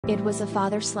It was a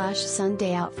father/son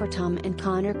day out for Tom and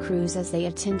Connor Cruz as they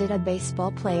attended a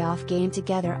baseball playoff game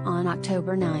together on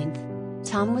October 9th.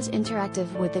 Tom was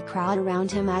interactive with the crowd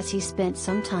around him as he spent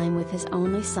some time with his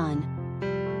only son.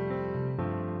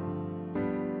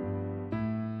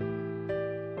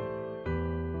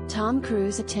 Tom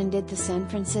Cruise attended the San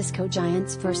Francisco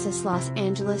Giants vs Los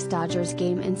Angeles Dodgers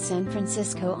game in San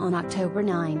Francisco on October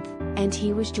 9th, and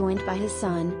he was joined by his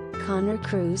son, Connor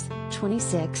Cruz,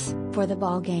 26, for the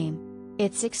ball game.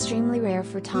 It's extremely rare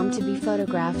for Tom to be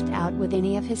photographed out with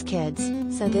any of his kids,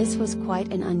 so this was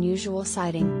quite an unusual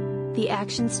sighting. The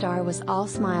action star was all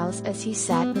smiles as he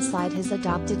sat beside his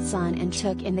adopted son and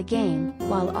took in the game,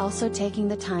 while also taking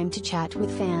the time to chat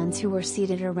with fans who were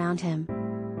seated around him.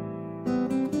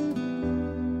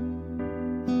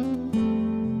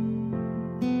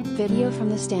 Video from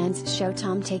the stands show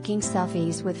Tom taking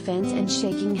selfies with fans and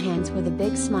shaking hands with a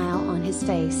big smile on his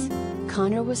face.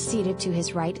 Connor was seated to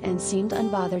his right and seemed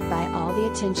unbothered by all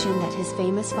the attention that his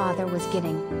famous father was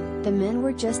getting. The men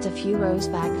were just a few rows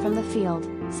back from the field,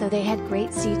 so they had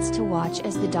great seats to watch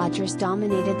as the Dodgers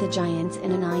dominated the Giants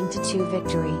in a 9-2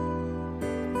 victory.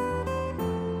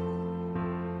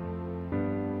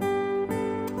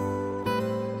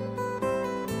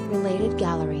 Related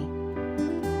gallery.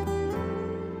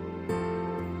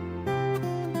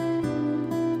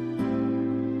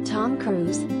 Tom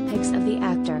Cruise, pics of the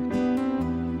actor.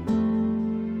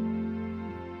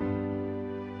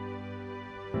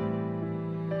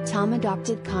 Tom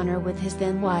adopted Connor with his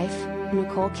then-wife,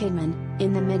 Nicole Kidman,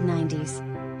 in the mid-90s.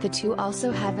 The two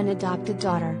also have an adopted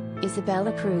daughter,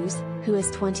 Isabella Cruz, who is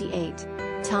 28.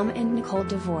 Tom and Nicole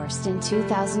divorced in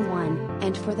 2001,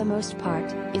 and for the most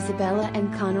part, Isabella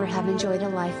and Connor have enjoyed a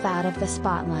life out of the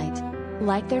spotlight.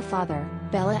 Like their father,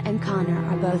 Bella and Connor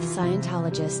are both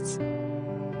Scientologists.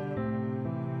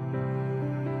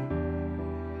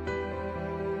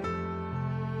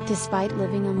 Despite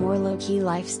living a more low-key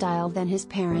lifestyle than his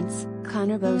parents,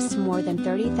 Connor boasts more than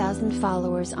 30,000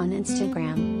 followers on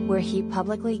Instagram, where he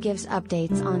publicly gives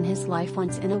updates on his life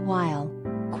once in a while.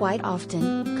 Quite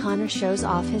often, Connor shows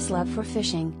off his love for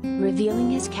fishing, revealing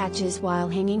his catches while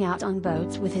hanging out on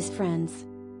boats with his friends.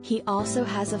 He also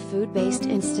has a food-based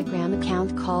Instagram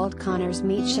account called Connor's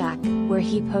Meat Shack, where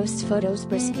he posts photos,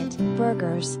 brisket,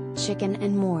 burgers, chicken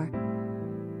and more.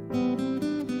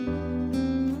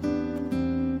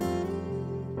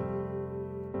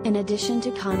 In addition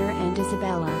to Connor and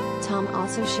Isabella, Tom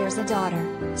also shares a daughter,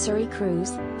 Suri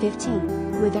Cruz,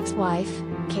 15, with ex-wife,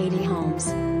 Katie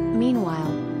Holmes.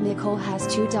 Meanwhile, Nicole has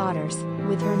two daughters,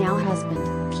 with her now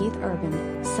husband, Keith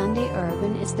Urban. Sunday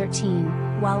Urban is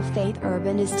 13, while Faith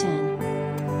Urban is 10.